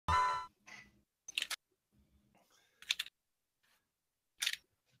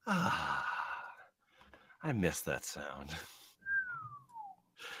Ah, I miss that sound.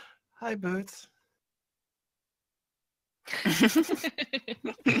 Hi, Boots.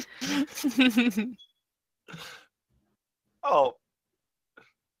 Oh.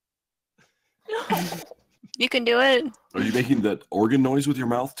 You can do it. Are you making that organ noise with your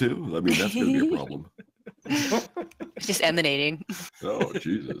mouth too? I mean, that's going to be a problem. It's just emanating. Oh,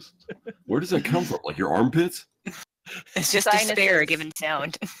 Jesus. Where does that come from? Like your armpits? It's just despair given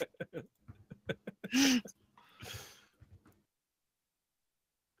sound.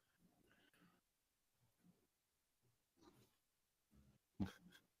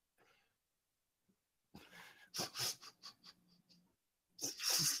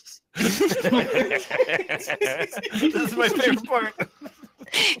 This is my favorite part.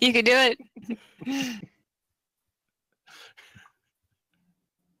 You can do it.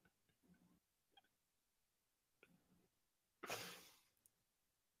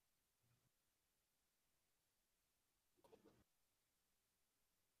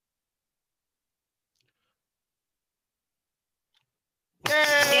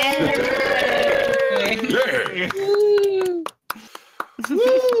 Yay! Woo!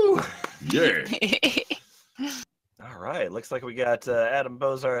 Woo! Yeah. All right, looks like we got Adam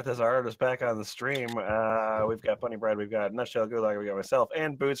Bozarth as our artist back on the stream. We've got Bunny Bread, we've got Nutshell Gulag, we got myself,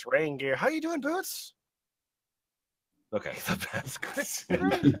 and Boots Raingear. How you doing, Boots? Okay, the best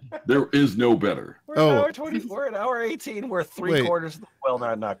question. There is no better. We're an hour 24, an hour 18. We're three quarters. Well,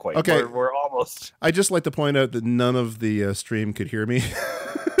 not quite. Okay, we're almost. I just like to point out that none of the stream could hear me.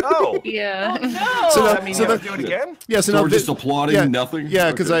 Oh yeah. Oh, no. So I mean, do it again. Yeah. So we're just applauding nothing.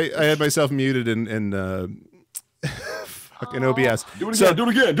 Yeah, because I had myself muted and fucking OBS. Do it again. Do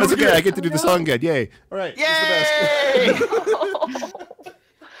it again. That's okay. I get to do the song again. Yay! All right. Yay!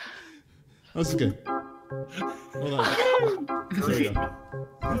 This is good. Hold on. There we go.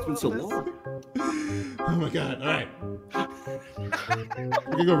 It's been so long. Oh my god! All right.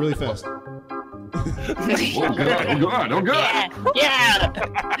 We're gonna go really fast. Oh god! Oh god! Oh god! Yeah!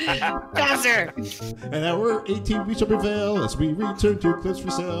 Faster! And hour 18, we shall prevail as we return to clips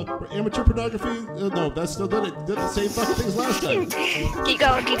for sale. Where amateur pornography. No, that's still did the same fucking thing as last time. Keep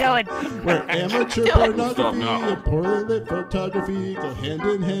going, keep going. Where amateur pornography and poorly lit photography go hand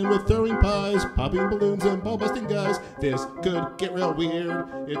in hand with throwing pies, popping balloons, and ball busting guys. This could get real weird.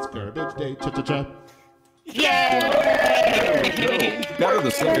 It's garbage day, cha cha cha. Yay! Better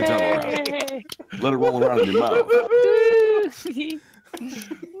the second time around. Let it roll around in your mouth.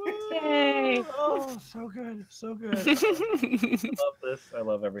 Yay! Oh, so good, so good. I love this. I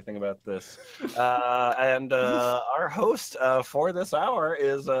love everything about this. And our host for this hour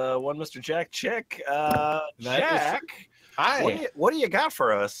is one Mr. Jack Chick. Jack, hi. What do you got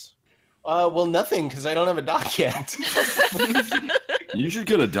for us? Well, nothing, because I don't have a doc yet. You should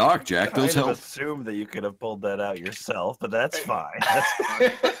get a doc, Jack. Those help. I assume that you could have pulled that out yourself, but that's fine. That's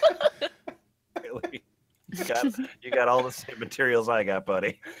fine. Really. You got all the same materials I got,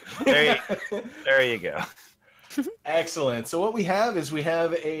 buddy. There you go. Excellent. So what we have is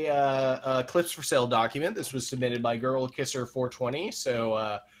a clips for sale document. This was submitted by Girl Kisser 420.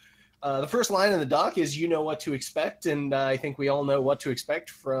 So the first line in the doc is "You know what to expect," and I think we all know what to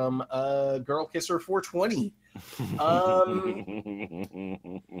expect from Girl Kisser 420.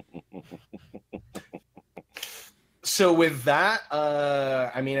 So with that,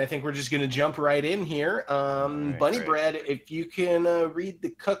 I mean, I think we're just going to jump right in here. Bunny Bread, if you can read the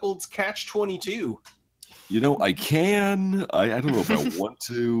Cuckold's Catch-22. You know, I can. I don't know if I want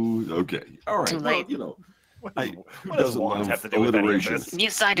to. Okay. All right. Too late. Well, you know, What does long have to do with any of this? You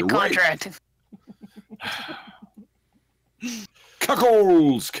signed a You're right. contract.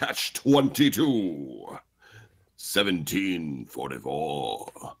 Cuckolds Catch-22.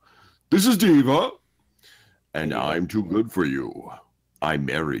 1744. This is Diva, and I'm too good for you. I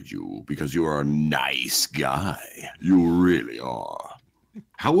married you because you are a nice guy. You really are.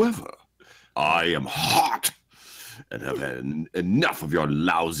 However, I am hot and have had enough of your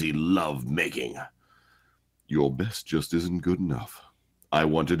lousy love making. Your best just isn't good enough. I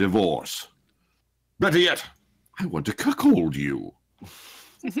want a divorce. Better yet, I want to cuckold you.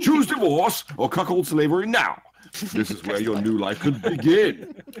 Choose divorce or cuckold slavery now. This is where your new life could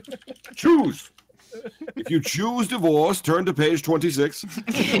begin. Choose. If you choose divorce, turn to page 26. Turn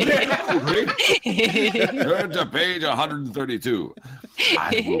to page 132.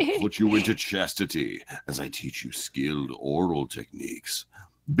 I will put you into chastity as I teach you skilled oral techniques.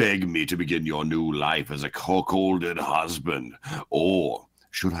 Beg me to begin your new life as a cuckolded husband. Or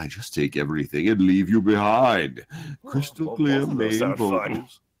should I just take everything and leave you behind? Crystal clear main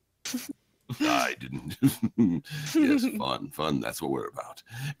vocals. I didn't. Yes, fun. That's what we're about.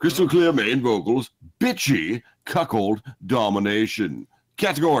 Crystal clear main vocals, bitchy, cuckold, domination.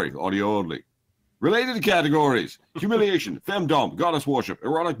 Category, audio only. Related categories, humiliation, femdom, goddess worship,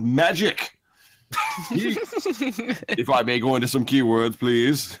 erotic magic. If I may go into some keywords,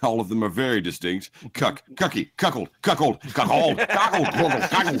 please. All of them are very distinct. Cuck, cucky, cuckold, cuckold, cuckold, cuckold,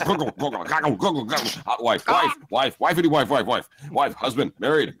 hot wife, wife, husband,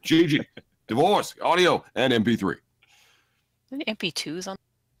 married, Gigi, divorce, audio, and MP3. Any MP2s on?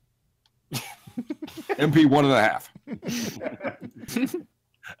 MP 1.5.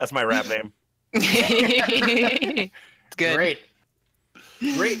 That's my rap name. It's good. Great.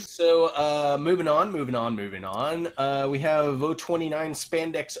 So moving on. We have 029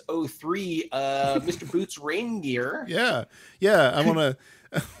 Spandex 03, Mr. Boots Raingear. Yeah. I want to.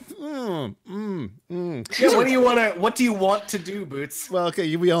 Yeah, what do you want to do, Boots? Well,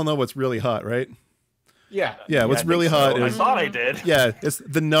 okay, we all know what's really hot, right? Yeah. Yeah, what's I really think hot so. is. I thought I did. Yeah, it's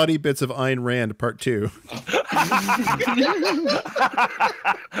the naughty bits of Ayn Rand, part 2.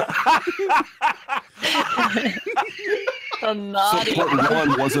 The naughty. So part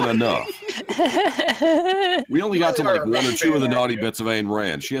 1 wasn't enough. We only got to like 1 or 2 of the naughty bits of Ayn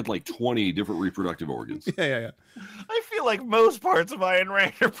Rand. She had like 20 different reproductive organs. Yeah. I feel like most parts of Ayn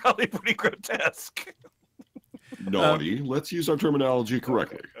Rand are probably pretty grotesque. Naughty. Let's use our terminology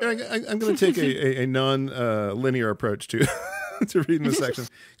correctly. I'm going to take a non-linear approach to to reading this section,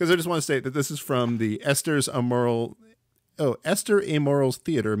 because I just want to state that this is from the Esther Amoral's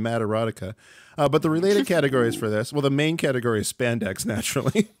Theater, Mad Erotica. But the related categories for this, well, the main category is spandex,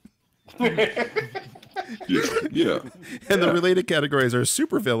 naturally. Yeah. And the related categories are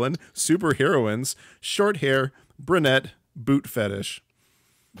supervillain, superheroines, short hair, brunette, boot fetish.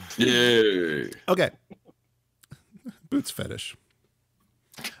 Yay. Okay. Boots fetish.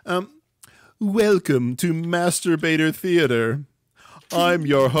 Welcome to Masturbator Theater. I'm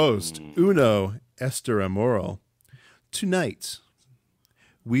your host, Uno Esther Amoral. Tonight,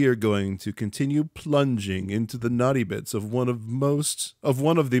 we are going to continue plunging into the naughty bits of one of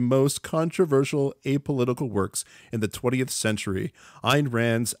the most controversial apolitical works in the 20th century, Ayn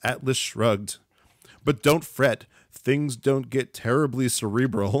Rand's Atlas Shrugged. But don't fret, things don't get terribly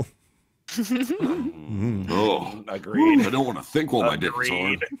cerebral. Oh, Agreed. I don't want to think while my dick is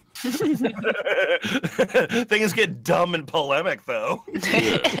hard. Things get dumb and polemic, though.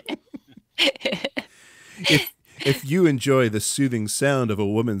 If you enjoy the soothing sound of a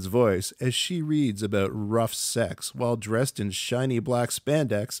woman's voice as she reads about rough sex while dressed in shiny black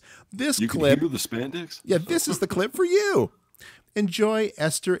spandex, this You clip... can hear the spandex? Yeah, this is the clip for you. Enjoy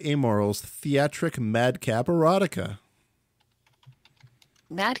Esther Amoral's theatric madcap erotica.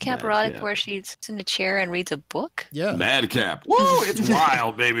 Madcap erotic, where she sits in a chair and reads a book? Yeah. Madcap. Whoa, it's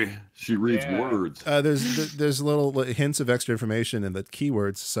wild, baby. She reads words. There's little hints of extra information in the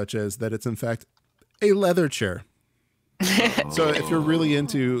keywords, such as that it's in fact a leather chair. So if you're really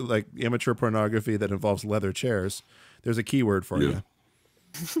into like amateur pornography that involves leather chairs, there's a keyword for you.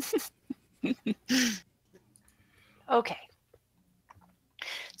 Okay.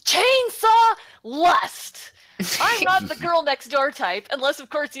 Chainsaw lust. I'm not the girl next door type, unless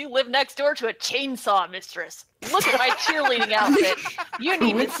of course you live next door to a chainsaw mistress. Look at my cheerleading outfit. You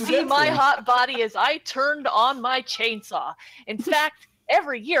need to see my hot body as I turned on my chainsaw. In fact,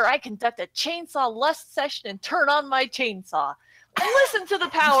 every year I conduct a chainsaw lust session and turn on my chainsaw. Listen to the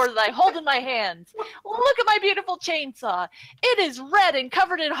power that I hold in my hands. Look at my beautiful chainsaw. It is red and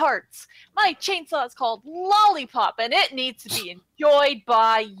covered in hearts. My chainsaw is called Lollipop, and it needs to be enjoyed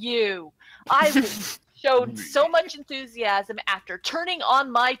by you. I showed so much enthusiasm after turning on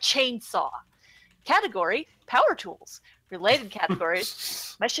my chainsaw. Category, power tools. Related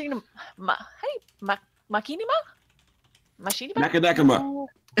categories, machinima? Macadacama.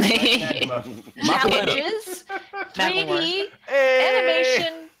 Challenges, 3D,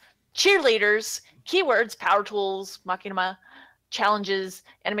 animation, cheerleaders, keywords, power tools, machinima, challenges,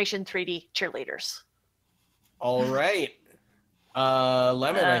 animation, 3D, cheerleaders. All right.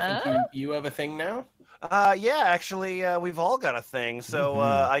 Lemon, I think you have a thing now? Yeah, actually, we've all got a thing. So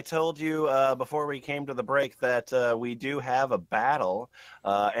I told you before we came to the break that we do have a battle,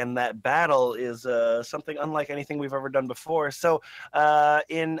 and that battle is something unlike anything we've ever done before. So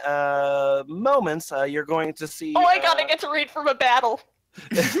in moments, you're going to see... Oh my god, I get to read from a battle!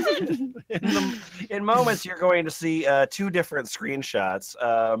 in moments, you're going to see 2 different screenshots.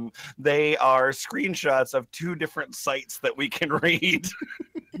 They are screenshots of 2 different sites that we can read.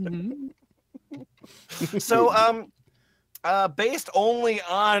 So, based only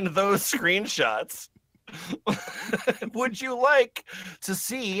on those screenshots, Would you like to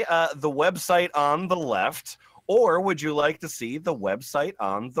see the website on the left, or would you like to see the website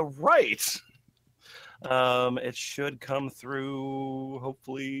on the right? It should come through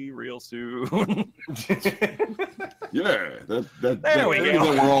hopefully real soon. Yeah, that There we thing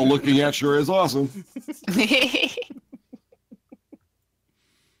go. that we're all looking at sure is awesome.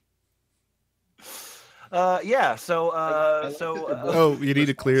 Yeah. So Oh, you need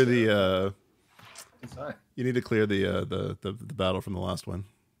to clear the It's fine. you need to clear the battle from the last one.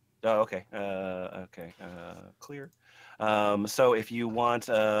 Oh, okay. Clear. So if you want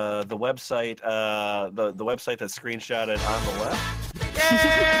the website, the website that's screenshotted on the left.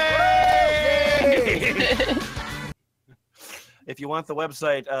 Yay! If you want the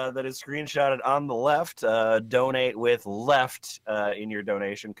website that is screenshotted on the left, donate with left in your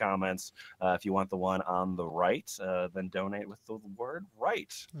donation comments. If you want the one on the right, then donate with the word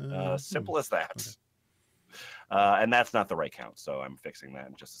right. Simple as that. Okay. And that's not the right count, so I'm fixing that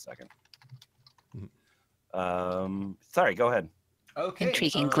in just a second. Sorry, go ahead. Okay.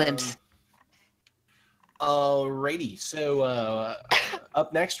 Intriguing glimpse. Alrighty. So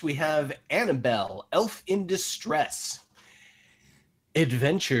up next we have Annabelle, Elf in Distress.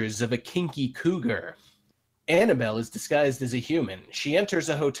 Adventures of a Kinky Cougar. Annabelle is disguised as a human. She enters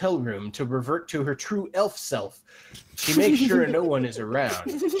a hotel room to revert to her true elf self. She makes sure no one is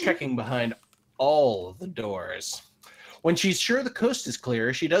around, checking behind all the doors. When she's sure the coast is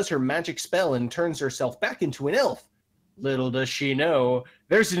clear, she does her magic spell and turns herself back into an elf. Little does she know,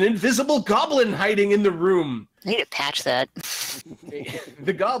 there's an invisible goblin hiding in the room. I need to patch that.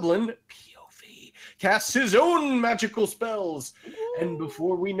 The goblin, POV, casts his own magical spells. And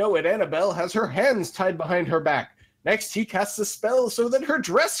before we know it, Annabelle has her hands tied behind her back. Next, he casts a spell so that her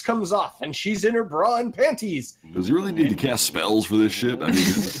dress comes off and she's in her bra and panties. Does he really need to cast spells for this shit? I mean,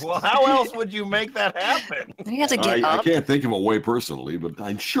 Well, how else would you make that happen? You have to get I up. can't think of a way personally, but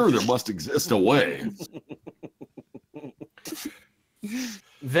I'm sure there must exist a way.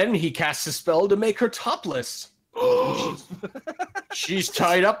 Then he casts a spell to make her topless. She's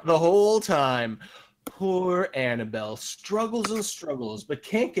tied up the whole time. Poor Annabelle struggles and struggles, but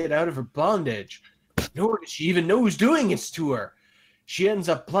can't get out of her bondage. Nor does she even know who's doing this to her. She ends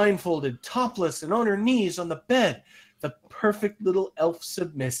up blindfolded, topless, and on her knees on the bed. The perfect little elf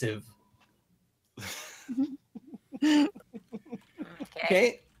submissive.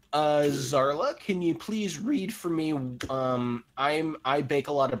 Okay. Zarla, can you please read for me? I bake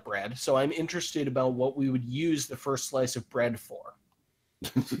a lot of bread, so I'm interested about what we would use the first slice of bread for.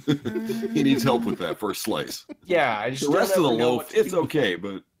 He needs help with that first slice. Yeah, I just The rest of the don't know loaf, what to it's do with okay, it.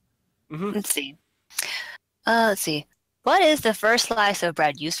 but Mhm. Let's see. Let's see. What is the first slice of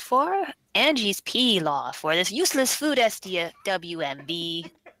bread used for? Angie's pea law for this useless food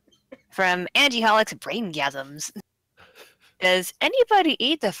SDWMB. From Angie Hollick's Braingasms. Does anybody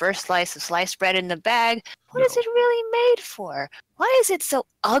eat the first slice of sliced bread in the bag? What is it really made for? Why is it so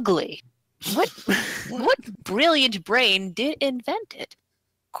ugly? What brilliant brain did invent it?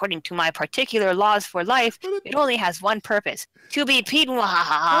 According to my particular laws for life, it only has one purpose: to be eaten.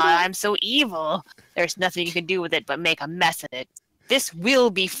 I'm so evil. There's nothing you can do with it but make a mess of it. This will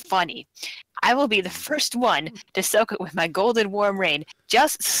be funny. I will be the first one to soak it with my golden warm rain.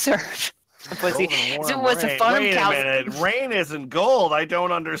 Just serve. Pussy. So it was a farm Wait cow. a minute. Rain isn't gold. I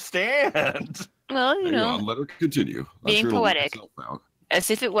don't understand. Well, you hang know, on, let her continue. I'm being sure it'll work poetic. itself out. as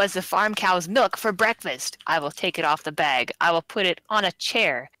if it was the farm cow's milk for breakfast. I will take it off the bag. I will put it on a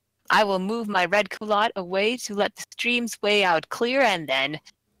chair. I will move my red culotte away to let the streams weigh out clear, and then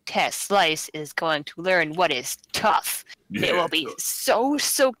Tess Slice is going to learn what is tough. It will be so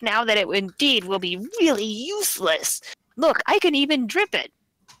soaked now that it indeed will be really useless. Look, I can even drip it.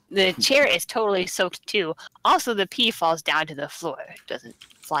 The chair is totally soaked too. Also, the pea falls down to the floor. It doesn't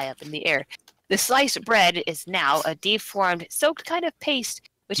fly up in the air. The sliced bread is now a deformed, soaked kind of paste,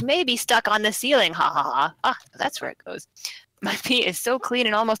 which may be stuck on the ceiling. Ha ha ha. Ah, that's where it goes. My pea is so clean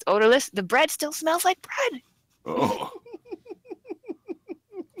and almost odorless, the bread still smells like bread. Oh.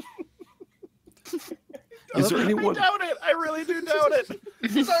 I doubt it. I really do doubt it.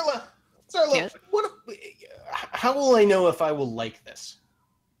 Zarla, Yes? how will I know if I will like this?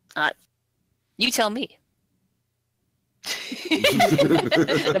 You tell me.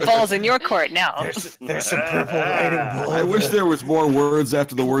 The ball's in your court now. There's some purple writing. I wish there was more words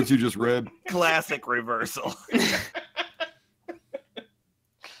after the words you just read. Classic reversal.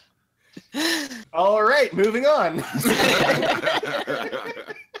 All right, moving on.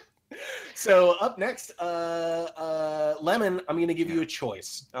 So up next, Lemon, I'm going to give you a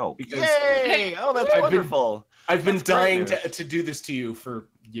choice. Oh, Because- yay! Oh, that's I've been- wonderful. I've been That's great dying news. to do this to you for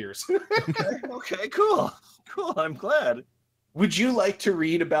years. Okay, cool. Cool, I'm glad. Would you like to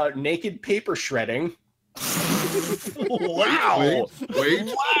read about naked paper shredding? Wow.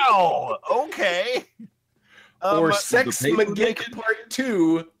 Wait. Wow. Okay. Or Sex the paper McGick naked? Part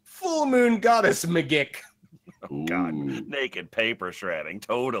 2, Full Moon Goddess McGick. Oh, God. Ooh. Naked paper shredding.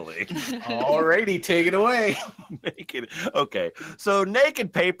 Totally. Alrighty, take it away. Naked. Okay. So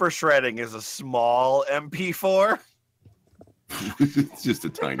naked paper shredding is a small MP4. It's just a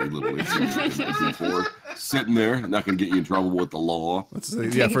tiny little MP4 sitting there, not going to get you in trouble with the law. You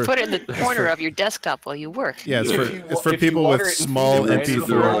can put it in the corner of your desktop while you work. Yeah, If it's for you people with water it and small feed it, right, it'll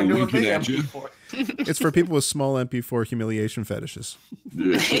They're all grow into a big winking at you. MP4. It's for people with small MP4 humiliation fetishes.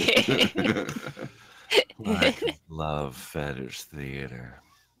 Yeah. I love fetish theater.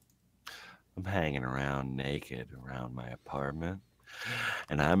 I'm hanging around naked around my apartment,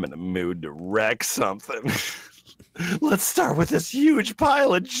 and I'm in a mood to wreck something. Let's start with this huge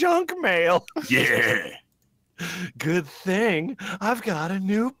pile of junk mail. Yeah. Good thing I've got a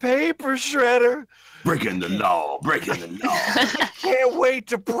new paper shredder. Breaking the law. Breaking the law. Can't wait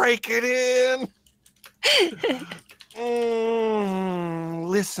to break it in.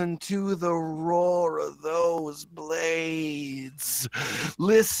 Listen to the roar of those blades.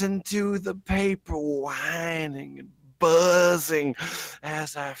 Listen to the paper whining and buzzing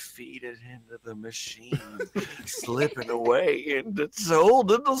as I feed it into the machine, slipping away into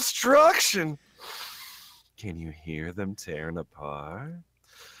total destruction. Can you hear them tearing apart?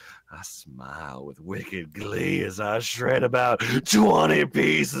 I smile with wicked glee as I shred about 20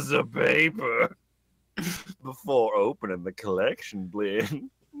 pieces of paper before opening the collection bin,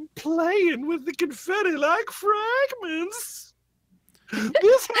 playing with the confetti like fragments.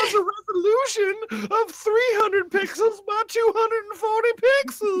 This has a resolution of 300 pixels by 240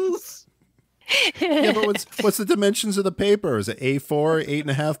 pixels. Yeah, but what's the dimensions of the paper? Is it A4,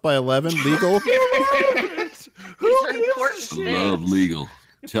 8.5 by 11, legal? Who These are gives important a things. shit? Love legal.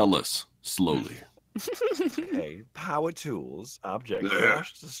 Tell us slowly. Okay, power tools, object Yeah.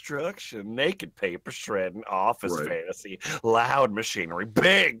 mass destruction, naked paper shredding, office Right. fantasy, loud machinery,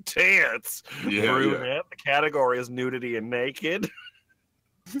 big tits. Yeah, Brunette. The category is nudity and naked.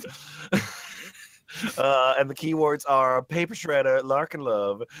 And the keywords are paper shredder, Larkin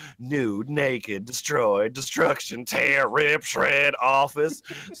love, nude, naked, destroyed, destruction, tear, rip, shred, office,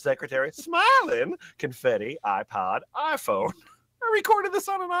 secretary, smiling, confetti, iPod, iPhone. I recorded this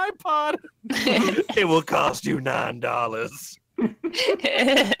on an iPod. It will cost you $9.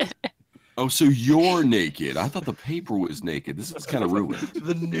 Oh, so you're naked. I thought the paper was naked. This is kind of ruined.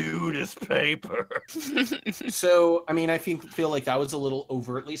 The nudist paper. So, I mean, I feel like that was a little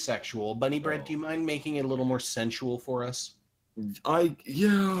overtly sexual. Bunny Bread, do you mind making it a little more sensual for us?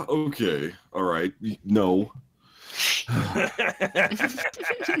 Yeah, okay. All right. No.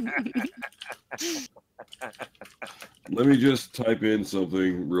 Let me just type in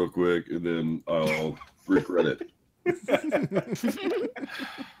something real quick and then I'll regret it.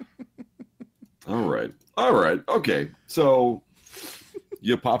 All right. Okay. So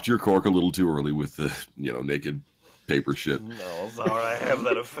you popped your cork a little too early with the, naked paper shit. No, sorry, I have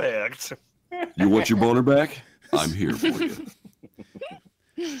that effect. You want your boner back? I'm here for you.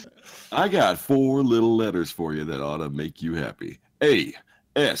 I got 4 little letters for you that ought to make you happy.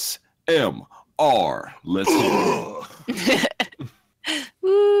 ASMR. Let's hear it.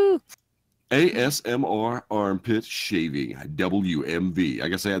 Woo! ASMR armpit shaving. WMV. I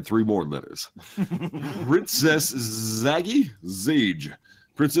guess I had 3 more letters. Princess Zage.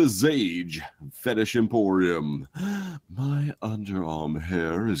 Princess Zage. Fetish Emporium. My underarm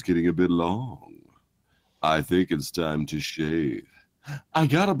hair is getting a bit long. I think it's time to shave. I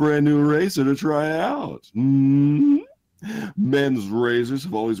got a brand new razor to try out. Men's razors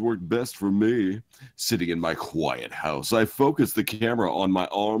have always worked best for me. Sitting in my quiet house, I focus the camera on my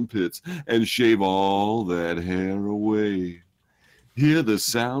armpits and shave all that hair away. Hear the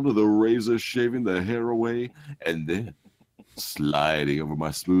sound of the razor shaving the hair away and then sliding over my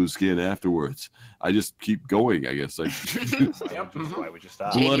smooth skin afterwards. I just keep going, I guess. Yep. That's why we just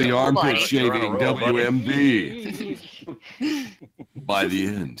stopped. Bloody You're armpit on a shaving, roll, buddy. WMV. By the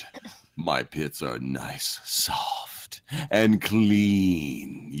end, my pits are nice, soft, and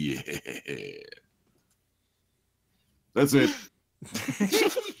clean. Yeah. That's it.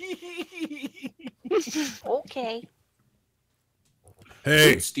 Okay.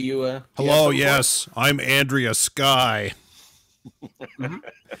 Hey, Boots, do you, hello, yes, I'm Andrea Sky.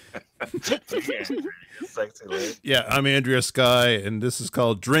 Sexy lady. Yeah, I'm Andrea Sky, and this is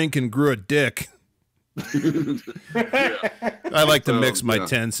called Drink and Grew a Dick. I like to mix my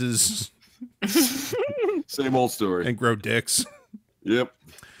tenses Same old story. and grow dicks. Yep.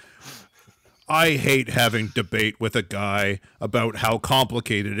 I hate having debate with a guy about how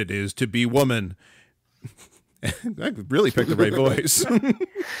complicated it is to be woman. I really picked the right voice.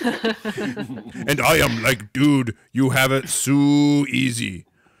 And I am like, dude, you have it so easy.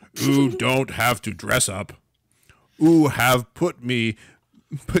 You don't have to dress up. You have put makeup,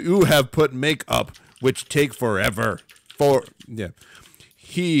 which take forever.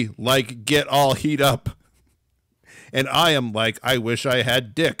 He like get all heat up. And I am like, I wish I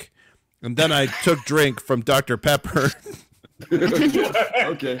had dick. And then I took drink from Dr. Pepper.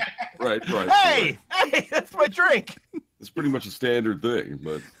 Okay. Right. Hey, that's my drink. It's pretty much a standard thing,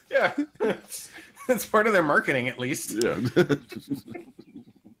 but Yeah. That's part of their marketing, at least. yeah.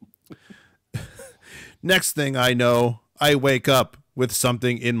 Next thing I know, I wake up with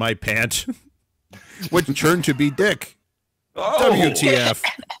something in my pant, which turned to be dick. Oh. WTF.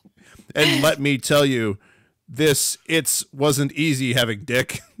 And let me tell you, wasn't easy having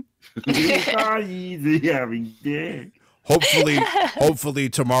dick. It's not easy having dick. Hopefully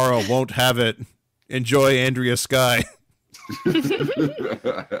tomorrow won't have it. Enjoy Andrea Sky.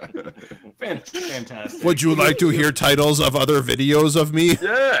 Fantastic. Would you like to hear titles of other videos of me?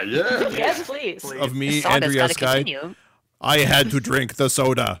 Yeah. Yes, please. Of me, The saga's Andrea gotta Sky? continue. I had to drink the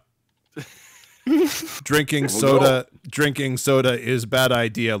soda. Drinking soda is bad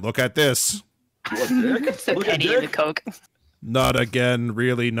idea. Look at this. What, dick? The Look at penny in the dick. Coke. Not again,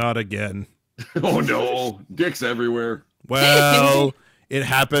 really not again. Oh no, dicks everywhere. Well, it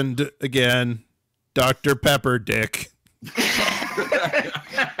happened again. Dr. Pepper dick.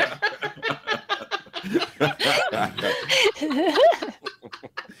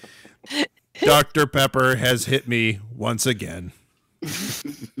 Dr. Pepper has hit me once again.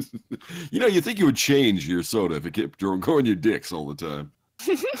 You think you would change your soda if it kept going your dicks all the time.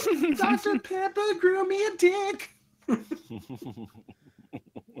 Dr. Pepper grew me a dick.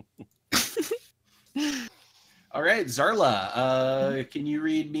 All right, Zarla, can you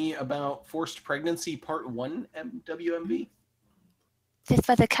read me about Forced Pregnancy Part 1 WMV? This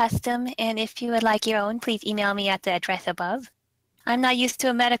was a custom, and if you would like your own, please email me at the address above. I'm not used to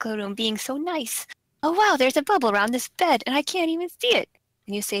a medical room being so nice. Oh wow, there's a bubble around this bed, and I can't even see it.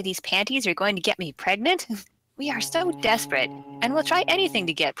 And you say these panties are going to get me pregnant? We are so desperate, and we'll try anything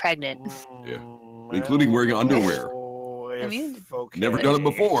to get pregnant. Yeah, including wearing underwear. I mean, Okay. Never done it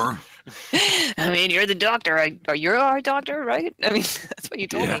before. I mean, you're the doctor. Or you're our doctor, right? I mean, that's what you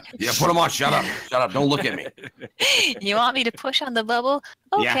told Yeah, me. yeah. Put them on. Shut up. Shut up. Don't look at me. You want me to push on the bubble?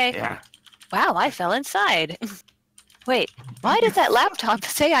 Okay. Yeah. Wow, I fell inside. Wait, why does that laptop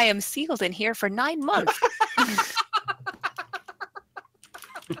say I am sealed in here for 9 months?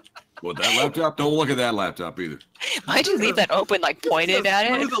 Well, that laptop. Don't look at that laptop either. Why'd you leave that open, like pointed at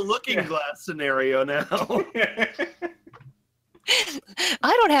Through it? the looking glass scenario now. I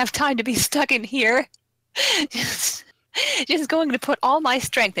don't have time to be stuck in here. Just going to put all my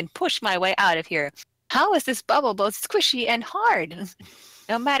strength and push my way out of here. How is this bubble both squishy and hard?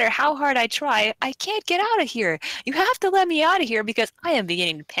 No matter how hard I try, I can't get out of here. You have to let me out of here because I am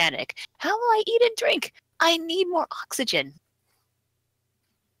beginning to panic. How will I eat and drink? I need more oxygen.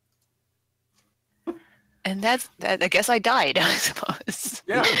 And that's that. I guess I died, I suppose.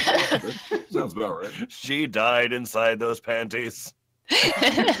 Yeah. Sounds about right. She died inside those panties.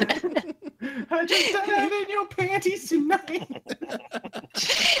 I just died in your panties tonight.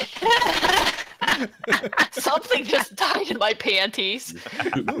 Something just died in my panties.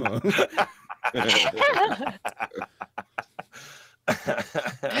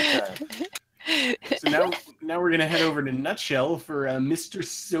 So now we're gonna head over to Nutshell for Mr.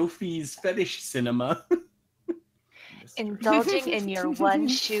 Sophie's Fetish Cinema. Indulging in your one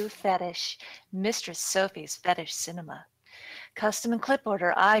shoe fetish. Mistress Sophie's Fetish Cinema. Custom and clip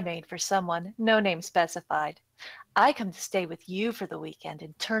order I made for someone, no name specified. I come to stay with you for the weekend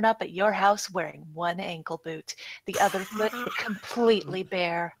and turn up at your house wearing one ankle boot, the other foot completely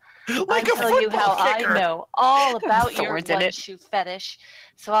bare. Like I a tell you how football I kicker. know all about your Thorns in one it. shoe fetish,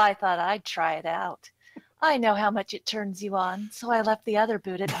 so I thought I'd try it out. I know how much it turns you on, so I left the other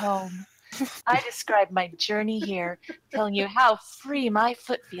boot at home. I described my journey here, telling you how free my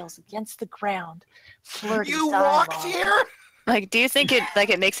foot feels against the ground. Flirty You dialogue. walked here? Like, do you think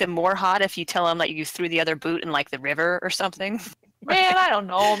it makes it more hot if you tell him that you threw the other boot in like the river or something? Man, I don't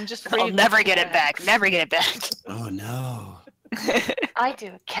know. I'm just I'll free. never get it back. Never get it back. Oh no. I do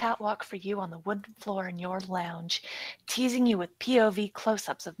a catwalk for you on the wooden floor in your lounge, teasing you with POV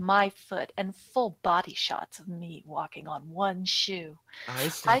close-ups of my foot and full body shots of me walking on one shoe. I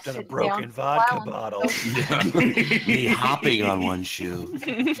stepped on a sit broken down vodka while I'm bottle. Me hopping on one shoe.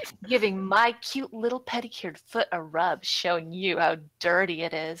 giving my cute little pedicured foot a rub, showing you how dirty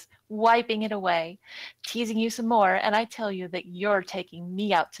it is, wiping it away, teasing you some more, and I tell you that you're taking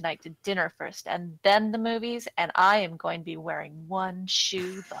me out tonight to dinner first, and then the movies, and I am going to be wearing one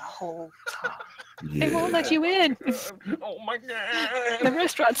shoe the whole time. They won't let you in. Oh my god! The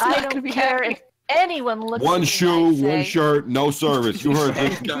restaurant's I not going to don't be care happy. if anyone looks One at me shoe, and I one say, shirt, no service. You heard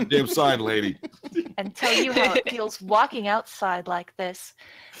this goddamn sign, lady. and tell you how it feels walking outside like this.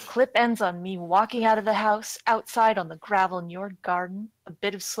 Clip ends on me walking out of the house, outside on the gravel in your garden. A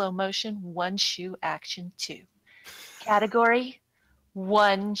bit of slow motion, one shoe action 2. Category,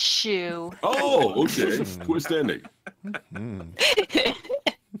 one shoe. Oh, okay. Twist ending.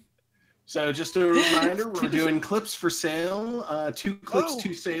 So just a reminder, we're doing clips for sale. 2 clips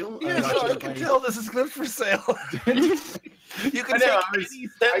to sale. Yeah, so I can tell this is clips for sale. You can take any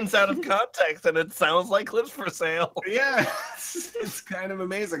sentence out of context and it sounds like clips for sale. Yeah, it's kind of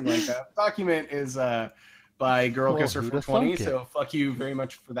amazing like that. Document is by Girl Kisser 420, so fuck you very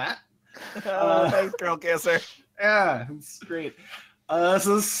much for that. Thanks, Girl Kisser. Yeah, it's great.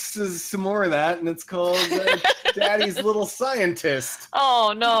 So this is some more of that, and it's called Daddy's Little Scientist.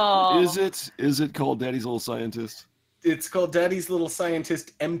 Oh no! Is it called Daddy's Little Scientist? It's called Daddy's Little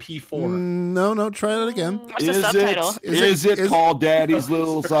Scientist MP4. No, try that again. What's the subtitle? Is it called Daddy's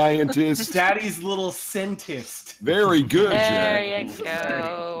Little Scientist? Daddy's Little Scentist. Very good, There Jack. you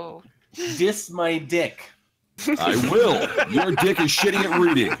go. Diss my dick. I will. Your dick is shitty at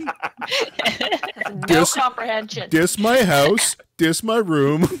reading. No comprehension. Diss my house, diss my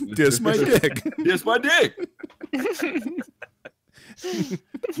room, diss my dick. Diss my dick.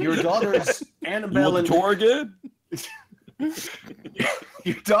 Your daughters You Annabelle want and the tour again?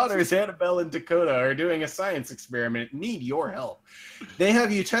 Your daughters Annabelle and Dakota are doing a science experiment. Need your help. They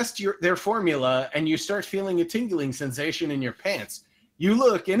have you test their formula, and you start feeling a tingling sensation in your pants. You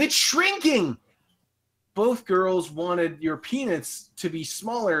look, and it's shrinking. Both girls wanted your peanuts to be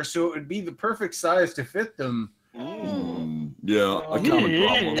smaller, so it would be the perfect size to fit them. Yeah, a common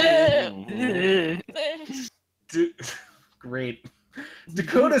problem. Great.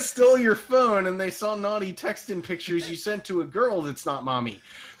 Dakota stole your phone, and they saw naughty texting pictures you sent to a girl that's not mommy.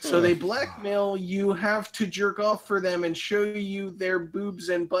 So they blackmail you, have to jerk off for them, and show you their boobs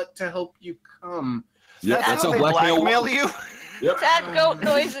and butt to help you come. Yeah, that's how they blackmail you. Yep. Sad goat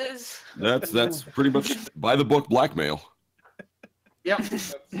noises. That's pretty much by the book blackmail. Yep.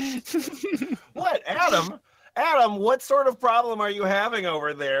 What, Adam? Adam, what sort of problem are you having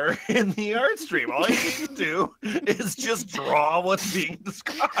over there in the art stream? All you need to do is just draw what's being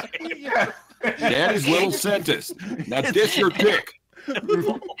described. Yeah. Daddy's Little Scientist. Now diss your dick.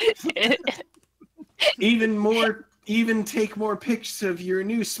 Even take more pics of your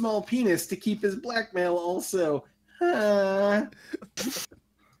new small penis to keep his blackmail also.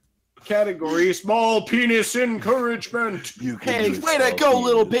 Category small penis encouragement. You can Hey, do it, way to small go, penis.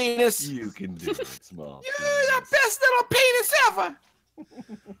 little penis. You can do it, small. You're the best little penis ever.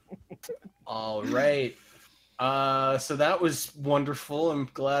 All right. So that was wonderful. I'm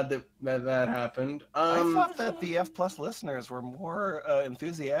glad that happened. I thought that the F Plus listeners were more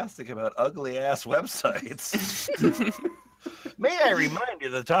enthusiastic about ugly ass websites. May I remind you,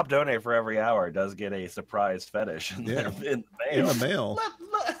 the top donate for every hour does get a surprise fetish in the mail. In the mail.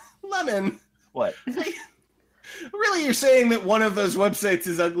 Lemon. What? Really, you're saying that one of those websites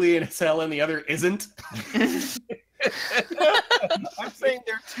is ugly as hell and the other isn't? I'm saying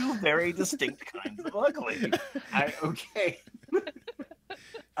they're two very distinct kinds of ugly. Okay.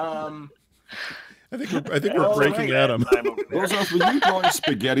 I think we're breaking Adam. Those are for you drawing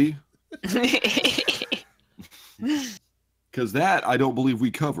spaghetti. Because that I don't believe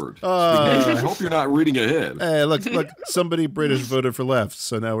we covered. I hope you're not reading ahead. Hey, look! Somebody British voted for left,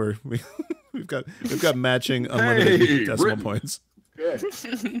 so now we've got matching unlimited decimal Britain. points. Good.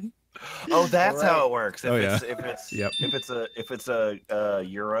 Oh, that's how it works. If it's a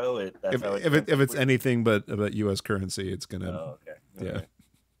euro, that's how it If it's anything but about U.S. currency, it's gonna. Oh, okay.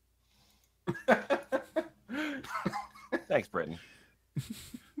 Yeah. Thanks, Britain.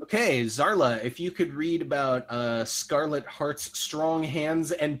 Okay, Zarla, if you could read about Scarlet Heart's strong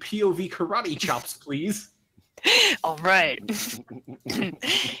hands and POV karate chops, please. All right.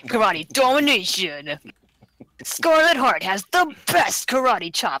 Karate domination. Scarlet Heart has the best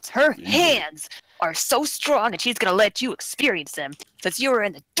karate chops. Her hands are so strong that she's going to let you experience them. Since you are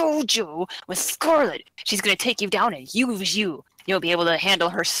in the dojo with Scarlet, she's going to take you down and use you. You'll be able to handle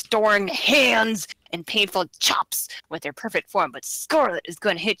her strong hands and painful chops with their perfect form, but Scarlet is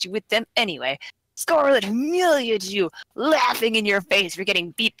going to hit you with them anyway. Scarlet humiliates you, laughing in your face for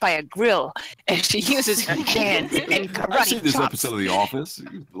getting beat by a grill, and she uses her hands and I've seen karate this chops episode of The Office,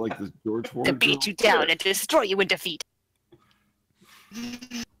 like this George Ford to beat girl. you down and destroy you in defeat.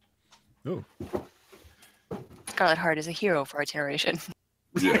 Oh. Scarlet Heart is a hero for our generation.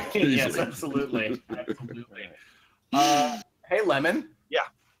 Yeah, Yes, absolutely. Absolutely. Hey, Lemon. Yeah.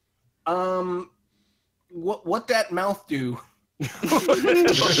 What that mouth do?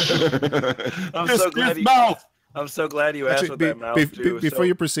 I'm so glad you asked what that mouth do. Before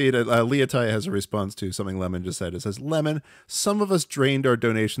you proceed, Leotai has a response to something Lemon just said. It says, Lemon, some of us drained our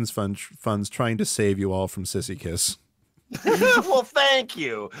donations funds trying to save you all from Sissy Kiss. Well, thank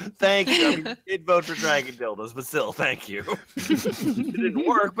you. Thank you. I mean, you did vote for Dragon Dildos, but still, thank you. It didn't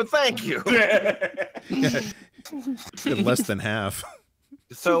work, but thank you. Less than half.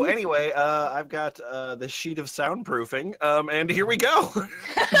 So anyway, I've got the sheet of soundproofing, and here we go.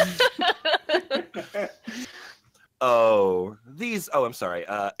 I'm sorry.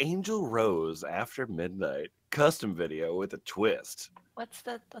 Angel Rose After Midnight custom video with a twist. What's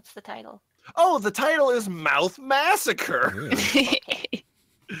the title? Oh, the title is Mouth Massacre.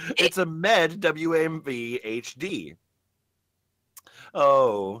 It's a Med WMV HD.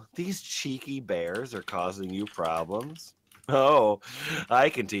 Oh, these cheeky bears are causing you problems. Oh,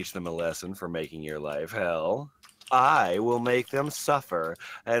 I can teach them a lesson for making your life hell. I will make them suffer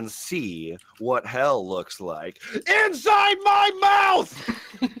and see what hell looks like inside my mouth!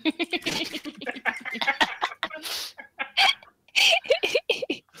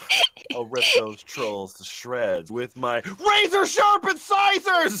 I'll rip those trolls to shreds with my razor-sharp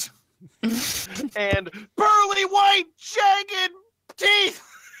incisors! And pearly white jagged teeth!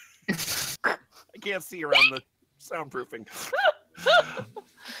 I can't see around the soundproofing.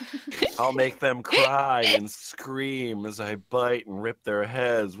 I'll make them cry and scream as I bite and rip their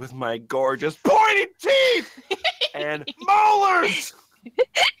heads with my gorgeous pointed teeth and molars.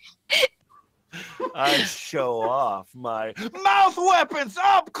 I show off my mouth weapons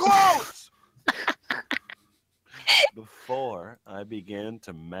up close before I begin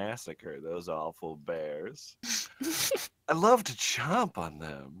to massacre those awful bears. I love to chomp on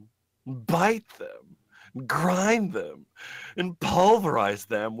them, bite them, grind them, and pulverize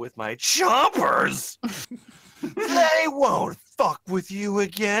them with my chompers. They won't fuck with you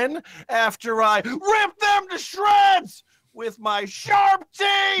again after I rip them to shreds with my sharp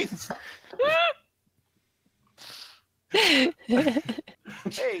teeth. Hey,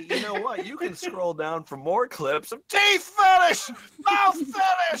 you know what? You can scroll down for more clips of teeth fetish, mouth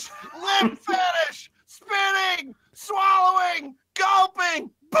fetish, lip fetish, spitting, swallowing,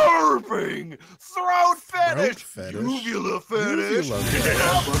 gulping, burping, throat fetish, uvula fetish,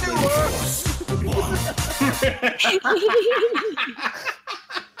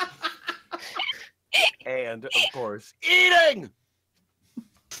 and of course, eating.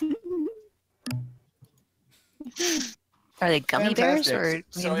 Are they gummy bears or?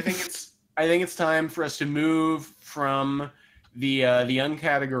 So I think it's time for us to move from the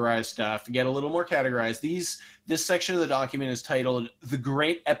uncategorized stuff, get a little more categorized. This section of the document is titled "The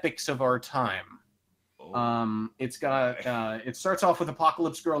Great Epics of Our Time." It's got it starts off with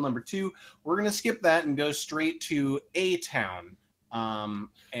Apocalypse Girl #2. We're gonna skip that and go straight to A Town. So,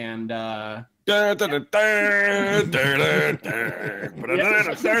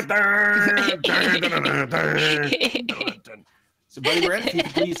 Buddy Brett, if you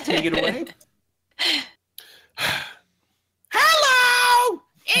could please take it away. Hello!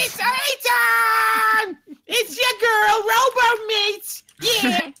 It's Aiton! It's your girl, Robo-Mates!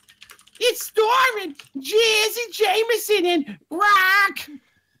 Yeah! It's starring Jazzy Jameson and Rock!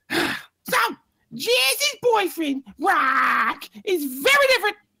 So, Jazzy's boyfriend, Rock, is very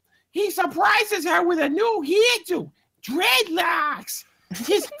different. He surprises her with a new hairdo, dreadlocks.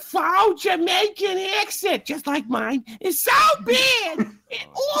 His faux Jamaican accent, just like mine, is so bad it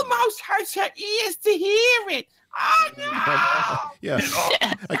almost hurts her ears to hear it. Oh no! Yeah,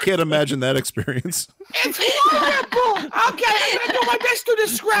 I can't imagine that experience. It's horrible. Okay, I'm gonna do my best to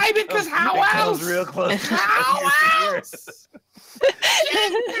describe it, because how else? Real close. How else?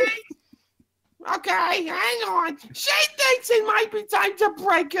 Okay, hang on. She thinks it might be time to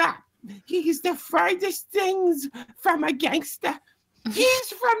break up. He is the furthest things from a gangster. He's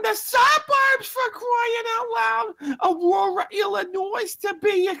from the suburbs, for crying out loud. Aurora, Illinois, to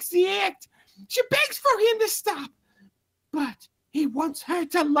be exact. She begs for him to stop, but he wants her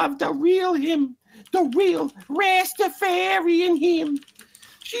to love the real him, the real Rastafarian him.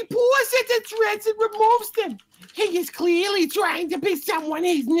 She pulls at the dreads and removes them. He is clearly trying to be someone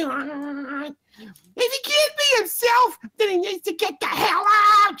he's not. If he can't be himself, then he needs to get the hell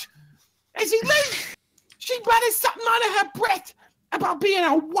out. As he leaves, she mutters something under her breath about being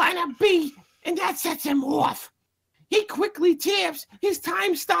a wannabe, and that sets him off. He quickly taps his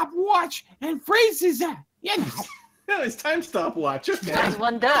time stopwatch and phrases her. You know. It's time stopwatch. Okay. As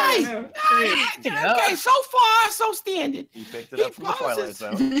one does. Okay, so far, so standard. He picked it up from the Twilight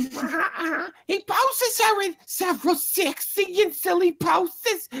Zone. He poses her in several sexy and silly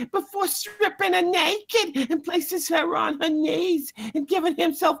poses before stripping her naked and places her on her knees and giving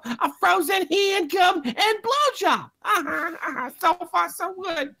himself a frozen handcum and blowjob. So far, so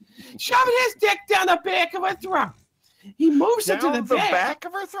good. Shoving his dick down the back of her throat. He moves her to Down the the back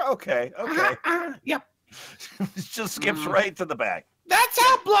of her throat? Okay. Yep. It just skips right to the back. That's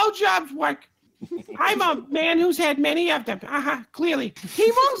how blowjobs work. I'm a man who's had many of them. Clearly. He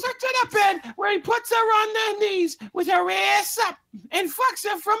moves her to the bed where he puts her on their knees with her ass up and fucks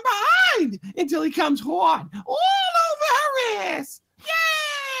her from behind until he comes hard all over her ass.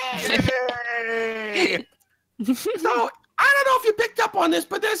 Yay! Yay! So, I don't know if you picked up on this,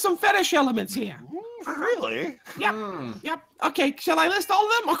 but there's some fetish elements here. Really? Yep. Okay, shall I list all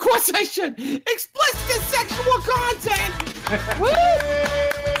of them? Of course I should. Explicit sexual content.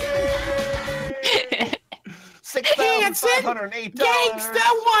 $6,508. Gangsta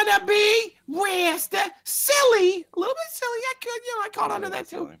wannabe, rasta, silly, a little bit silly. I caught on to that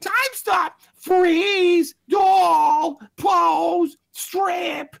too. Time stop, freeze, doll, pose,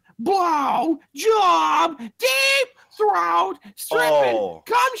 strip, blow, job, deep throat, stripping,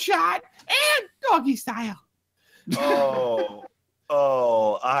 cum shot, and doggy style. If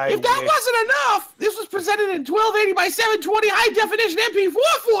If that wasn't enough, this was presented in 1280 by 720 high definition MP4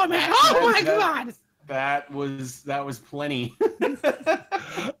 format. Oh my God. That was plenty.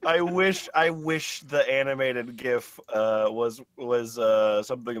 I wish the animated GIF was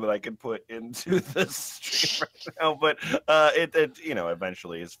something that I could put into the stream right now, but it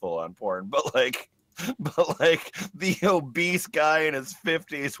eventually is full on porn. But like the obese guy in his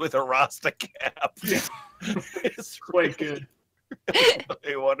 50s with a Rasta cap, it's Quite good.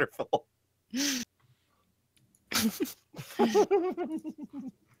 really wonderful.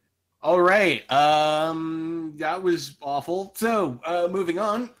 All right. That was awful. So, moving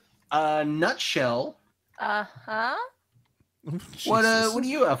on. Nutshell. Uh-huh. What do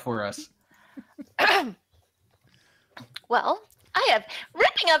you have for us? Well, I have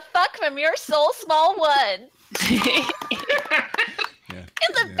ripping a fuck from your soul small one.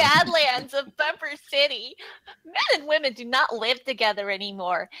 In the Badlands of Bumper City, men and women do not live together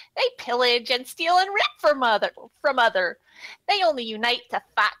anymore. They pillage and steal and rip from other. They only unite to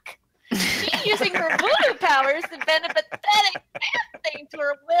fuck. She using her voodoo powers to bend a pathetic man thing to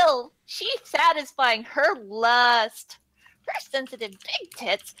her will. She's satisfying her lust. Her sensitive big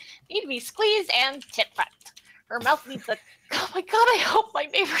tits need to be squeezed and tit fucked. Her mouth needs a... Oh my God, I hope my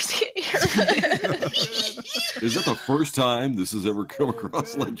neighbors can't hear this. Is that the first time this has ever come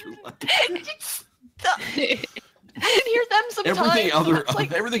across like your life? I hear them sometimes.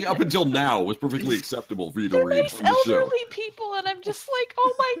 Everything up until now was perfectly acceptable for you to They're read nice from the show. elderly people, and I'm just like,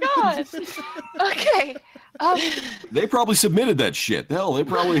 oh my God. Okay. They probably submitted that shit. Hell, they're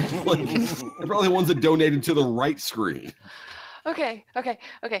probably the ones that donated to the right screen. Okay. I'm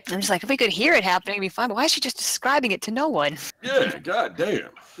just like, if we could hear it happening, it'd be fine. But why is she just describing it to no one? Yeah, god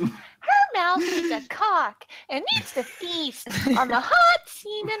damn. Her mouth needs a cock and needs to feast on the hot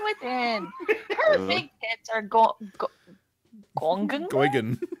semen within. Her big tits are Goigen?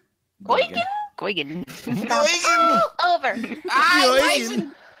 Goigen. All over.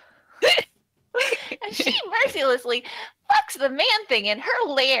 Goigen. And she mercilessly fucks the man thing in her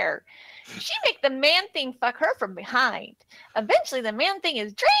lair. She make the man thing fuck her from behind. Eventually, the man thing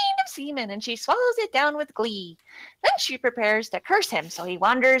is drained of semen, and she swallows it down with glee. Then she prepares to curse him, so he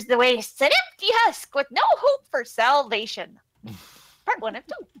wanders the waste, an empty husk with no hope for salvation. Part 1 of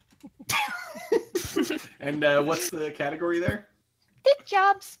 2. And what's the category there? Dick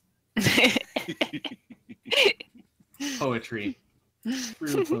jobs. Poetry.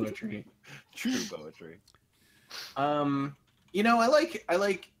 True poetry. True poetry.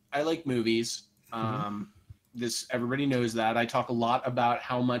 I like movies. This everybody knows that. I talk a lot about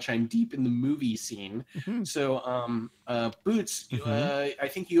how much I'm deep in the movie scene. So, Boots, I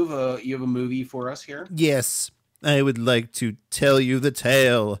think you have a movie for us here. Yes, I would like to tell you the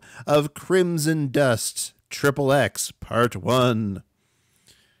tale of Crimson Dust XXX Part 1.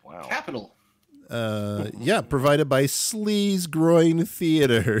 Wow. Capital. Yeah, provided by Sleaze Groin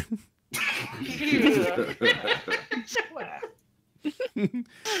Theater. Wow.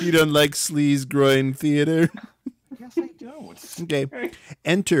 You don't like Sleaze Groin Theater? they don't. Okay.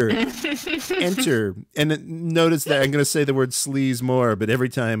 Enter. And notice that I'm going to say the word sleaze more, but every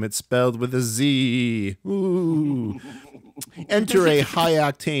time it's spelled with a Z. Ooh. Enter a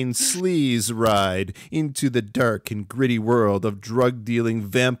high-octane sleaze ride into the dark and gritty world of drug-dealing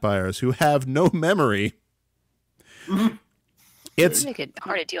vampires who have no memory. It's Make it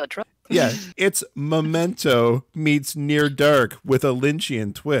hard to deal with drugs. yeah, it's Memento meets Near Dark with a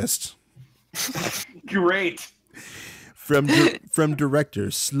Lynchian twist. Great. From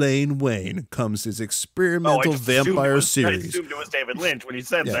director Slane Wayne comes his experimental vampire I series. assumed it was David Lynch when he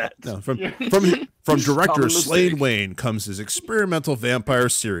said that. No, from director Slane Wayne comes his experimental vampire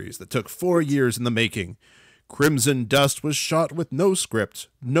series that took 4 years in the making. Crimson Dust was shot with no script,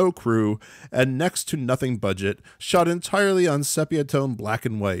 no crew, and next to nothing budget, shot entirely on sepia tone black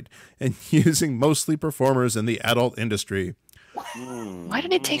and white, and using mostly performers in the adult industry. Why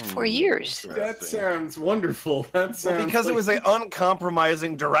did it take 4 years? That sounds wonderful. That sounds Because it was an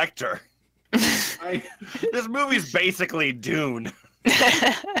uncompromising director. I, This movie's basically Dune.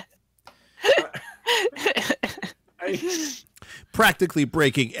 Practically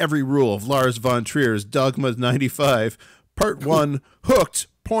breaking every rule of Lars von Trier's Dogma 95. Part 1, Hooked,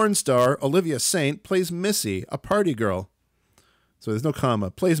 porn star Olivia Saint plays Missy, a party girl. So there's no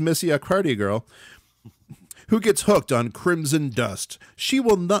comma. Plays Missy, a party girl, who gets hooked on Crimson Dust. She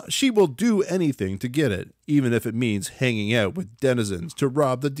will do anything to get it, even if it means hanging out with denizens to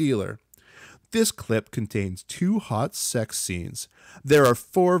rob the dealer. This clip contains 2 hot sex scenes. There are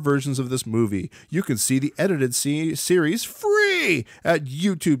 4 versions of this movie. You can see the edited series free at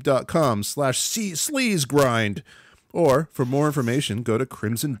youtube.com/sleazegrind. Or, for more information, go to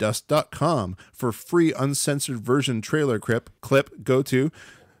crimsondust.com. For free uncensored version trailer clip go to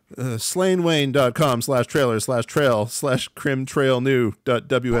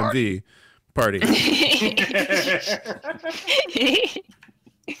slanewayne.com/trailer/trail/crimtrailnew.wmv. Party.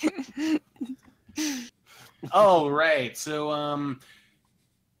 oh, right. So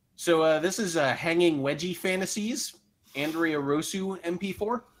this is Hanging Wedgie Fantasies, Andrea Rosu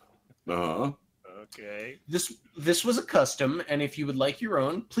MP4. Uh-huh. Okay. This was a custom, and if you would like your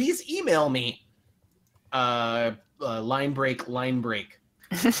own, please email me. Line break.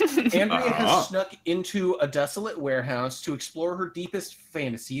 Andrea has snuck into a desolate warehouse to explore her deepest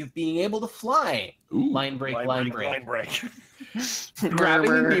fantasy of being able to fly. Ooh. Line break. break.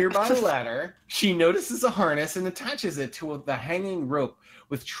 Grabbing a nearby ladder, she notices a harness and attaches it to the hanging rope.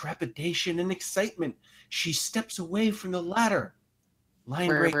 With trepidation and excitement, she steps away from the ladder. Line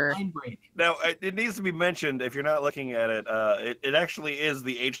break. Now, it needs to be mentioned, if you're not looking at it, it actually is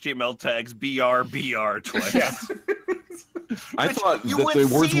the HTML tags BR twice. Yeah. I thought You that would the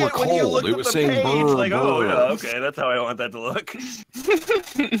words see were it when you cold. looked It at was the saying page, brr, like, brr. oh, yeah, okay, that's how I want that to look.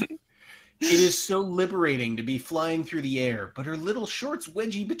 It is so liberating to be flying through the air, but her little shorts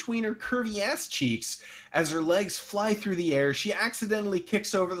wedgie between her curvy ass cheeks. As her legs fly through the air, she accidentally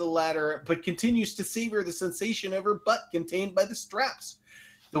kicks over the ladder, but continues to savor the sensation of her butt contained by the straps.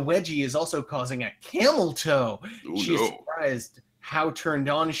 The wedgie is also causing a camel toe. Oh, She is no. surprised how turned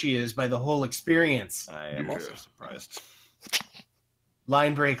on she is by the whole experience. I am Yeah. also surprised.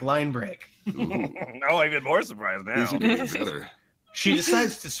 Line break. Ooh. Oh, even more surprised now. These are getting better. She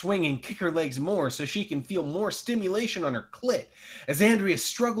decides to swing and kick her legs more so she can feel more stimulation on her clit. As Andrea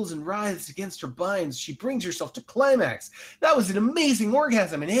struggles and writhes against her binds, she brings herself to climax. That was an amazing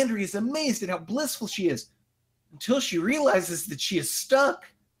orgasm, and Andrea is amazed at how blissful she is, until she realizes that she is stuck.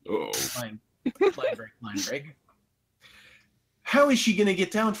 Uh-oh. Line break. How is she going to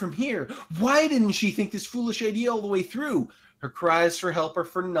get down from here? Why didn't she think this foolish idea all the way through? Her cries for help are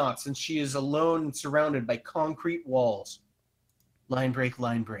for naught, since she is alone and surrounded by concrete walls. Line break.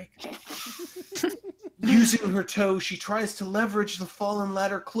 Using her toe, she tries to leverage the fallen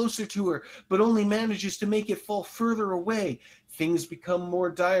ladder closer to her, but only manages to make it fall further away. Things become more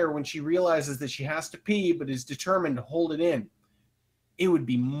dire when she realizes that she has to pee, but is determined to hold it in. It would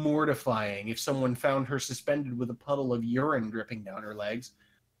be mortifying if someone found her suspended with a puddle of urine dripping down her legs.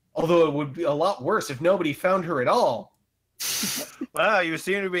 Although it would be a lot worse if nobody found her at all. Wow, you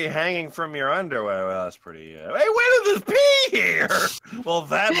seem to be hanging from your underwear. Well, that's pretty... Hey, where did this pee here? Well,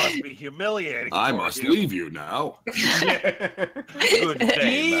 that must be humiliating. I for must you. leave you now. Good day, madam.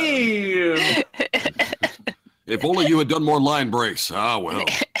 Ew. If only you had done more line breaks. Ah, well.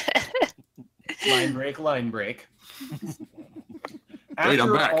 Line break. Wait, I'm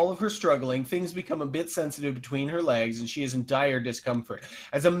After back. all of her struggling, things become a bit sensitive between her legs, and she is in dire discomfort.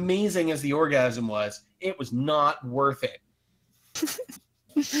 As amazing as the orgasm was, it was not worth it.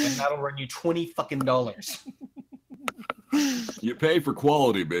 And that'll run you $20 fucking. You pay for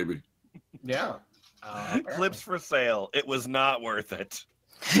quality, baby. Yeah. Clips for sale. It was not worth it.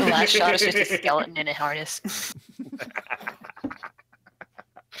 The last shot is just a skeleton in a harness.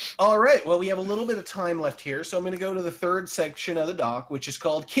 All right. Well, we have a little bit of time left here, so I'm going to go to the third section of the doc, which is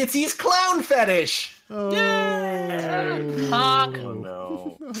called Kitsy's Clown Fetish. Oh, Oh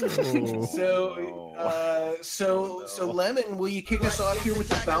no. So Lemon, will you kick us off here with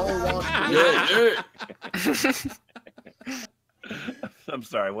the bowel wash? I'm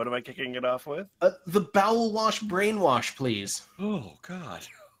sorry. What am I kicking it off with? The bowel wash brainwash, please. Oh God.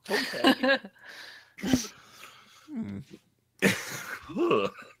 Okay.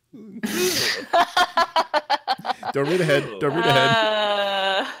 Don't read ahead. Don't read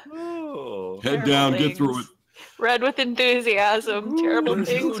ahead. Oh. Head down, get through it. Read with enthusiasm. Terrible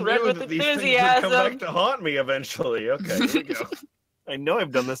things. Who Read knew with that these things would come back enthusiasm. to haunt me eventually. Okay, here we go. I know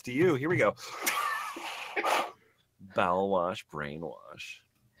I've done this to you. Here we go. Bowel wash, brainwash.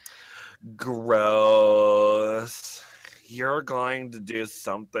 Gross. You're going to do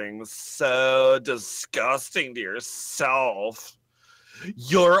something so disgusting to yourself.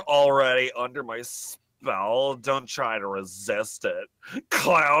 You're already under my spell. Don't try to resist it.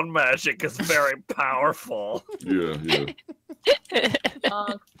 Clown magic is very powerful. Yeah.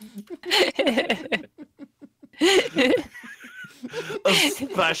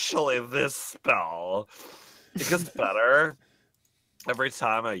 Especially this spell. It gets better every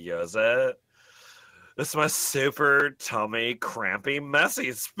time I use it. It's my super tummy crampy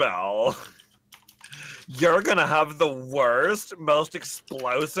messy spell. You're gonna have the worst, most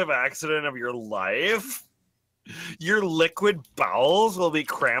explosive accident of your life. Your liquid bowels will be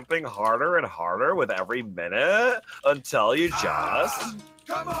cramping harder and harder with every minute until you just...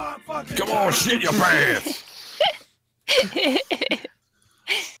 Come on, shit your pants.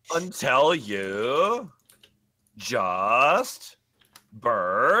 Until you just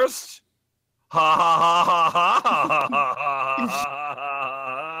burst. Ha ha ha ha ha ha ha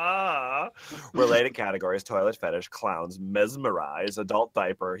ha. Related categories: toilet fetish, clowns, mesmerize, adult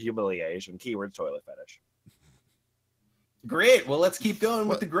diaper, humiliation, keywords, toilet fetish. Great. Well, let's keep going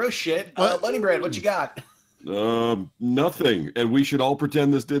with the gross shit. Bunny Bread, what you got? Nothing. And we should all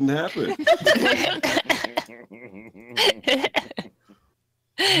pretend this didn't happen.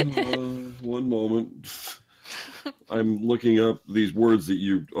 One moment. I'm looking up these words that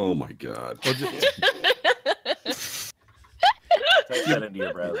you. Oh my God. Type that into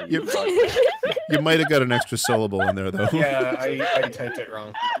your browser. You might have got an extra syllable in there, though. Yeah, I typed it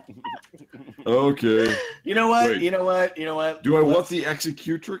wrong. Okay. You know what? Wait. You know what? Do I want the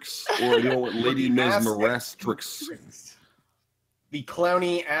executrix or do I want Lady Mesmerastrix? The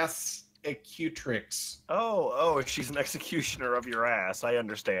clowny ass executrix. Oh, she's an executioner of your ass. I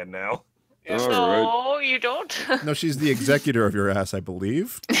understand now. All right. No, you don't. No, she's the executor of your ass, I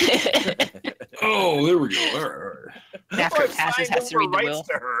believe. Oh, there we go. All right. After it passes, has to read the will.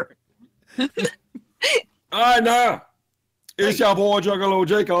 To her. All right, now. It's your boy Juggalo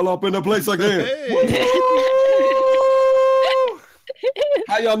Jake all up in the place again. Hey.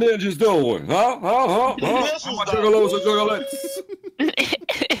 How y'all ninjas doing? Huh? How my juggalos and juggalettes?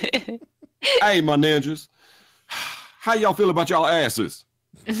 Hey, my ninjas. How y'all feel about y'all asses?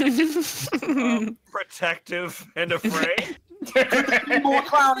 Protective and afraid. Could they be more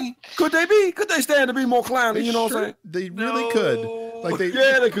clowny? Could they be? Could they stand to be more clowny? You know what I'm saying? They really could. Like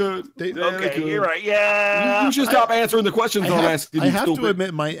Yeah, they could. They Okay, could. you're right. Yeah. You should stop answering the questions I'm asking. I You have stupid. to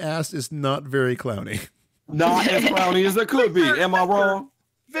admit, my ass is not very clowny. Not as clowny as it could be. Am I wrong?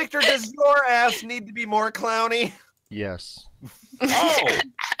 Victor, does your ass need to be more clowny? Yes. Oh,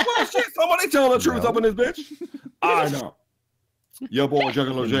 well, shit, somebody tell the truth up in this bitch. I know. Your boy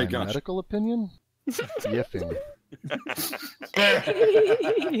Juggalo In J my got you. medical opinion? Yiffing.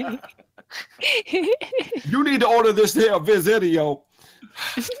 You need to order this here Visitio.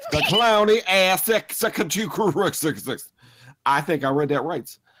 The clowny ass executrix. I think I read that right.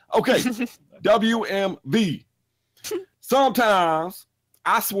 Okay. WMV. Sometimes,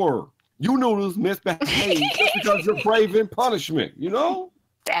 I swear, you noodles misbehave just because you're craving punishment, you know?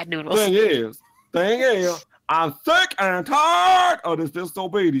 Bad noodles. Thing is, I'm sick and tired of this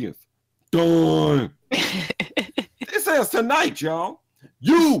disobedience. Done. This is tonight, y'all.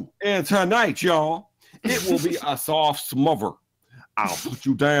 You and tonight, y'all. It will be a soft smother. I'll put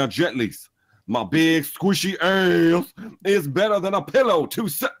you down gently. My big squishy ass is better than a pillow to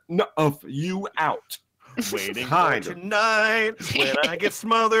set you out. Waiting Kinda. for tonight when I get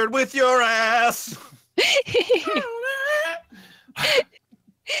smothered with your ass.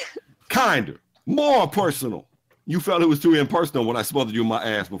 Kinda. More personal. You felt it was too impersonal when I smothered you in my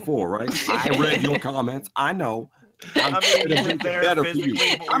ass before, right? I read your comments. I know. I mean, you're there better for you.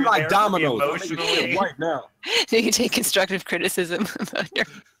 physically, but I'm you're like there dominoes. I'm making emotionally. it right now. So you can take constructive criticism about your.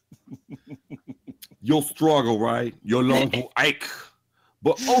 You'll struggle, right? Your lungs will ache.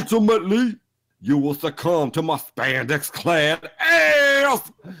 But ultimately, you will succumb to my spandex-clad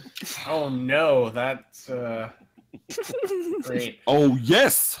ass! Oh no, that's great. Oh,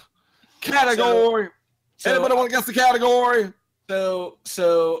 yes! Category! Anybody want to guess the category? So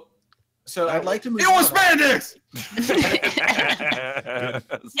I'd like to move It was on. spandex!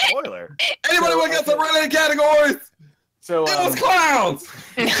 Spoiler. Anybody want to guess the related categories? So It was clowns!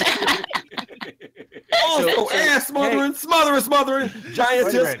 Also, ass smothering, smothering,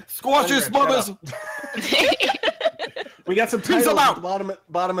 giantess, squashes, smothers. We got some Please titles allow- at the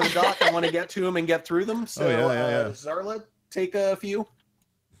bottom of the dock. I want to get to them and get through them. So, yeah. Zarla, take a few.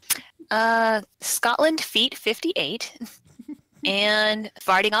 Scotland Feet 58 and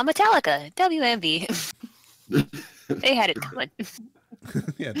Farting on Metallica, WMV. They had it coming.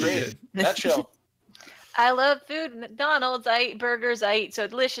 Yeah, they Great. did. That show. I love food. McDonald's. I eat burgers. I eat so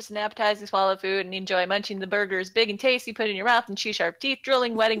delicious and appetizing swallow food and enjoy munching the burgers big and tasty, put in your mouth and chew sharp teeth,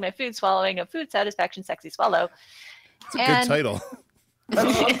 drilling, wetting my food, swallowing a food satisfaction, sexy swallow. It's a good title. That's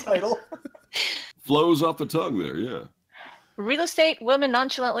a fun title. Flows off the tongue there, yeah. Real estate woman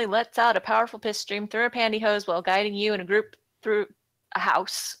nonchalantly lets out a powerful piss stream through her pantyhose while guiding you in a group through a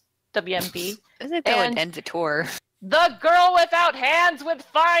house. WMB. Doesn't it go and And- end the tour? The girl without hands with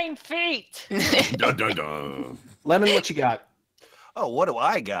fine feet. Dun, dun, dun. Lemon, what you got? Oh, what do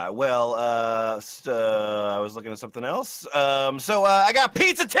I got? Well, I was looking at something else. I got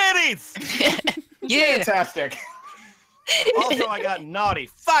pizza titties. Yeah. Fantastic. Also, I got naughty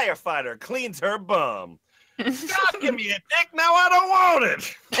firefighter cleans her bum. God, give me a dick. Now I don't want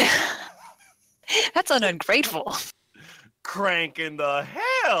it. That's ungrateful. Cranking the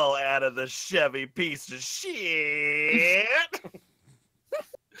hell out of the Chevy piece of shit.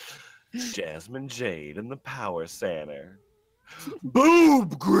 Jasmine Jade in the power center.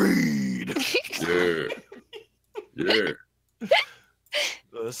 Boob greed. Yeah. Yeah.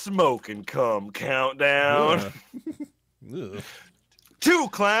 The smoke and cum countdown. Ugh. 2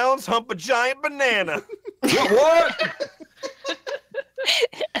 clowns hump a giant banana. What?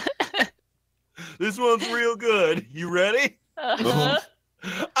 This one's real good. You ready? Uh-huh.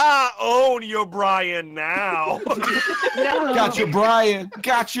 I own your Brian now. Got you, Brian.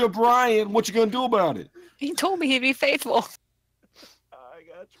 Got you, Brian. What you gonna do about it? He told me he'd be faithful. I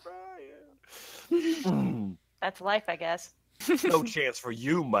got you, Brian. That's life, I guess. No chance for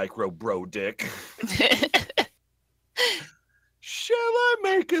you, micro bro dick. Shall I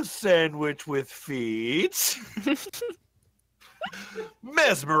make a sandwich with feet?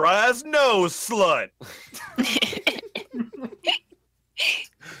 Mesmerized nose slut.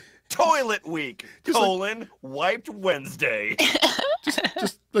 Toilet week, wiped Wednesday.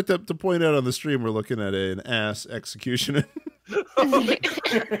 Just like to point out on the stream, we're looking at an ass executioner. Oh.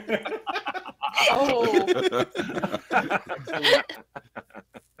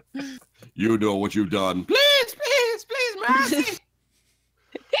 You know what you've done. Please, mercy.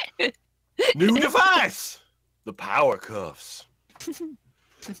 New device. The power cuffs.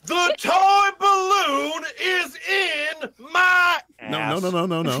 The toy balloon is in my ass. No.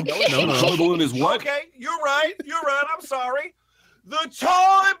 Toy balloon is what? Okay, you're right. I'm sorry. The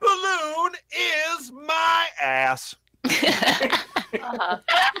toy balloon is my ass. Uh-huh.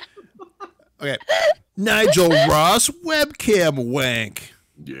 Okay. Nigel Ross webcam wank.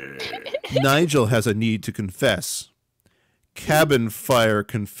 Yeah. Nigel has a need to confess. Cabin fire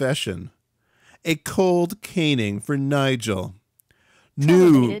confession. A cold caning for Nigel.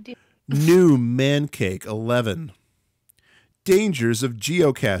 New man cake 11. Dangers of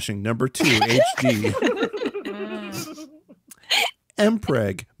geocaching number 2 HD.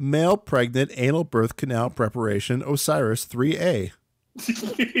 Mpreg, male pregnant anal birth canal preparation Osiris 3A.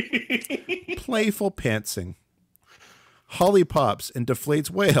 Playful pantsing. Holly pops and deflates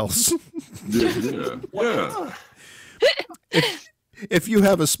whales. Yeah. If you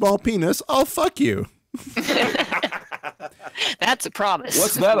have a small penis, I'll fuck you. That's a promise.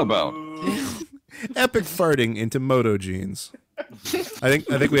 What's that about? Epic farting into moto jeans. I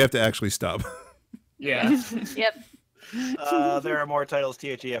think we have to actually stop. Yeah. Yep. There are more titles.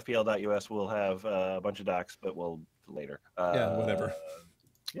 THEFPL.us will have a bunch of docs, but we'll later. Yeah, whatever.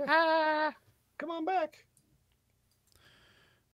 Yeah. Come on back.